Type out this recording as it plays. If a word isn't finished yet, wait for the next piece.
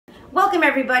Welcome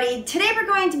everybody. Today we're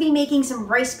going to be making some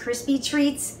Rice Krispie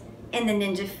treats in the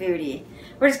Ninja Foodi.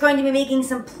 We're just going to be making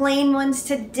some plain ones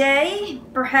today.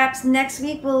 Perhaps next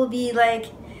week will be like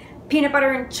peanut butter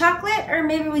and chocolate, or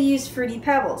maybe we'll use fruity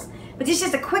pebbles. But this is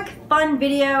just a quick fun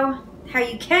video how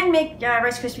you can make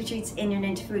Rice Krispie treats in your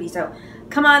Ninja Foodi. So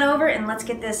come on over and let's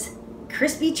get this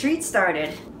crispy treat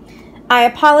started. I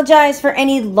apologize for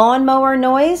any lawnmower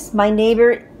noise. My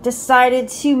neighbor decided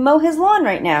to mow his lawn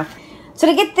right now. So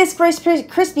to get this Rice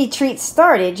Krispie treat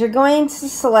started, you're going to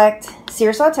select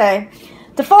sear saute.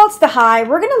 Default's to high.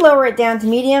 We're going to lower it down to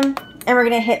medium, and we're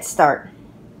going to hit start.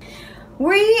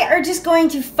 We are just going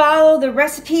to follow the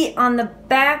recipe on the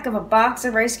back of a box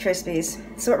of Rice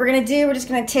Krispies. So what we're going to do, we're just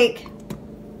going to take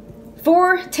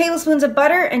 4 tablespoons of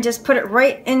butter and just put it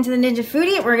right into the Ninja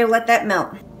Foodi. We're going to let that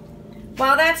melt.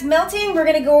 While that's melting, we're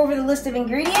going to go over the list of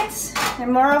ingredients,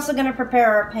 and we're also going to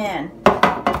prepare our pan.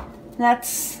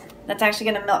 That's actually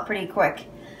going to melt pretty quick.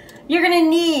 You're going to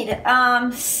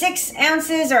need 6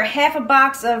 ounces or half a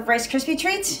box of Rice Krispie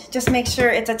treats. Just make sure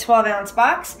it's a 12-ounce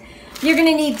box. You're going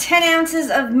to need 10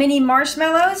 ounces of mini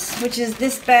marshmallows, which is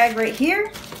this bag right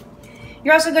here.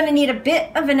 You're also going to need a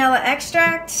bit of vanilla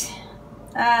extract.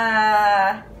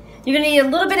 You're going to need a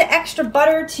little bit of extra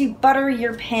butter to butter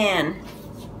your pan.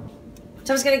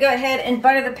 So I'm just going to go ahead and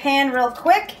butter the pan real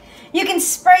quick. You can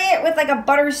spray it with like a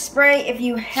butter spray if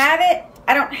you have it.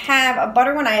 I don't have a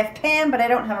butter one. I have pan, but I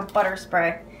don't have a butter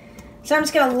spray. So I'm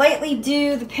just going to lightly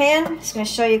do the pan. I'm just going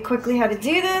to show you quickly how to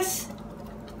do this.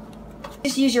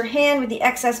 Just use your hand with the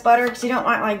excess butter because you don't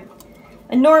want like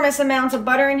enormous amounts of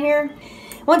butter in here.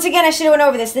 Once again, I should have went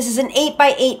over this. This is an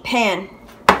 8x8 pan.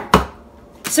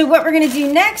 So what we're going to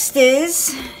do next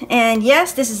is, and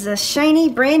yes, this is a shiny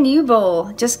brand new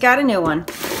bowl. Just got a new one.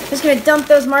 Just going to dump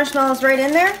those marshmallows right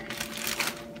in there.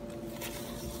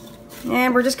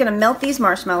 And we're just going to melt these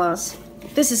marshmallows.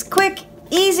 This is quick,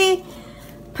 easy,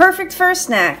 perfect for a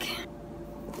snack.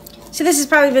 So this has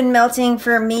probably been melting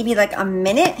for maybe like a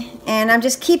minute, and I'm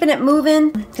just keeping it moving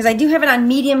because I do have it on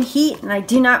medium heat and I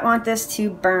do not want this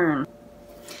to burn.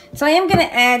 So I am going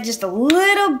to add just a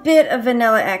little bit of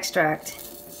vanilla extract.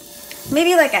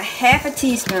 Maybe like a half a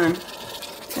teaspoon.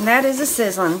 And that is a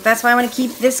sizzling. That's why I want to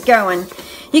keep this going.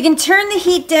 You can turn the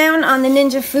heat down on the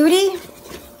Ninja Foodi.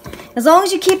 As long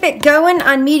as you keep it going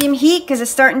on medium heat, because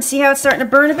it's starting to see how it's starting to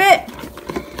burn a bit.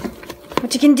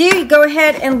 What you can do, you go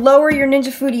ahead and lower your Ninja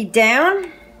Foodi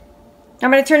down.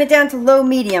 I'm going to turn it down to low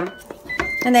medium.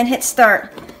 And then hit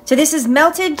start. So this is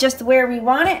melted just where we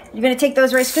want it. You're going to take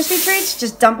those Rice Krispie treats,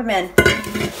 just dump them in.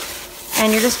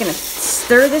 And you're just going to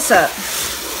stir this up.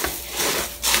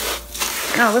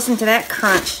 Oh, listen to that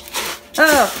crunch.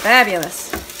 Oh,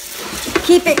 fabulous.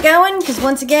 Keep it going, because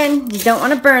once again, you don't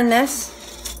want to burn this.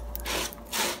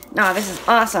 Oh, this is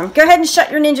awesome. Go ahead and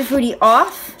shut your Ninja Foodi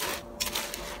off.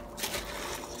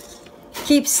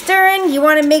 Keep stirring. You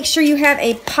want to make sure you have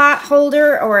a pot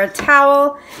holder or a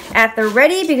towel at the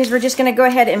ready, because we're just going to go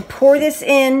ahead and pour this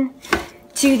in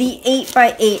to the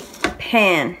 8x8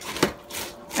 pan.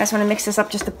 I just want to mix this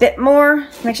up just a bit more.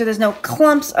 Make sure there's no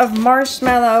clumps of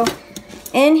marshmallow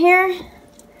in here.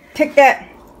 Pick that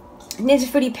Ninja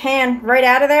Foodi pan right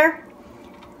out of there.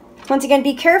 Once again,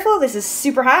 be careful. This is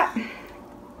super hot.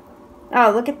 Oh,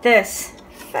 look at this.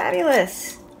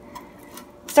 Fabulous.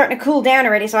 It's starting to cool down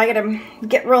already, so I gotta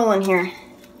get rolling here.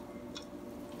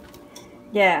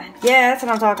 Yeah, that's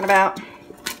what I'm talking about.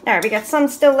 Alright, we got some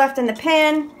still left in the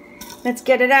pan. Let's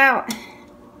get it out.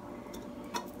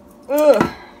 Ugh.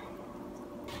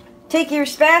 Take your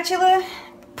spatula,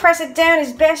 press it down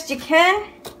as best you can.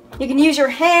 You can use your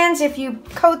hands if you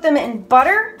coat them in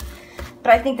butter,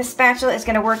 but I think the spatula is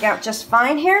gonna work out just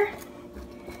fine here.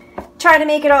 Try to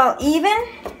make it all even.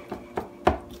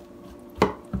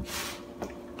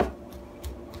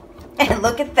 And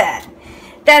look at that.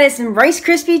 That is some Rice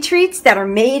Krispie treats that are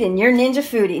made in your Ninja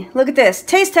Foodi. Look at this.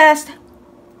 Taste test.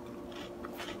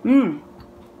 Mmm.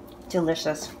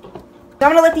 Delicious. So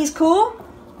I'm going to let these cool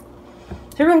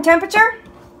to room temperature.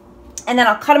 And then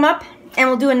I'll cut them up and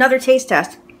we'll do another taste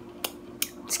test.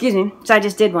 Excuse me. So I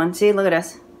just did one. See, look at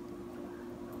this.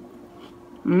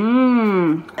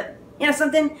 Mmm. You know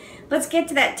something? Let's get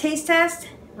to that taste test.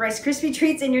 Rice Krispie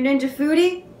treats in your Ninja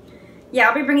Foodi. Yeah,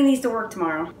 I'll be bringing these to work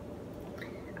tomorrow.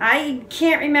 I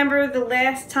can't remember the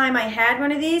last time I had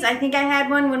one of these. I think I had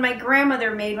one when my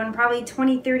grandmother made one, probably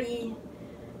 20, 30,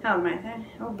 how am I?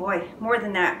 Oh boy, more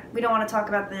than that. We don't want to talk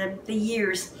about the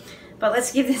years. But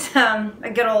let's give this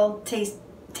a good old taste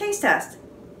test.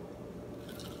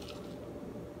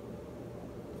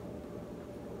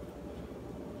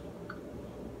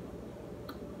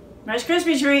 Rice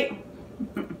Krispie treat.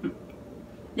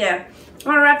 Yeah, I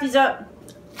want to wrap these up.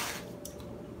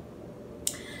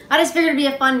 I just figured it'd be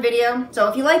a fun video. So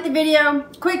if you like the video,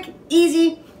 quick,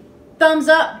 easy, thumbs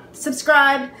up,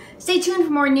 subscribe. Stay tuned for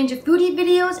more Ninja Foodi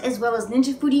videos as well as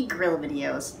Ninja Foodi grill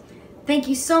videos. Thank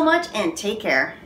you so much and take care.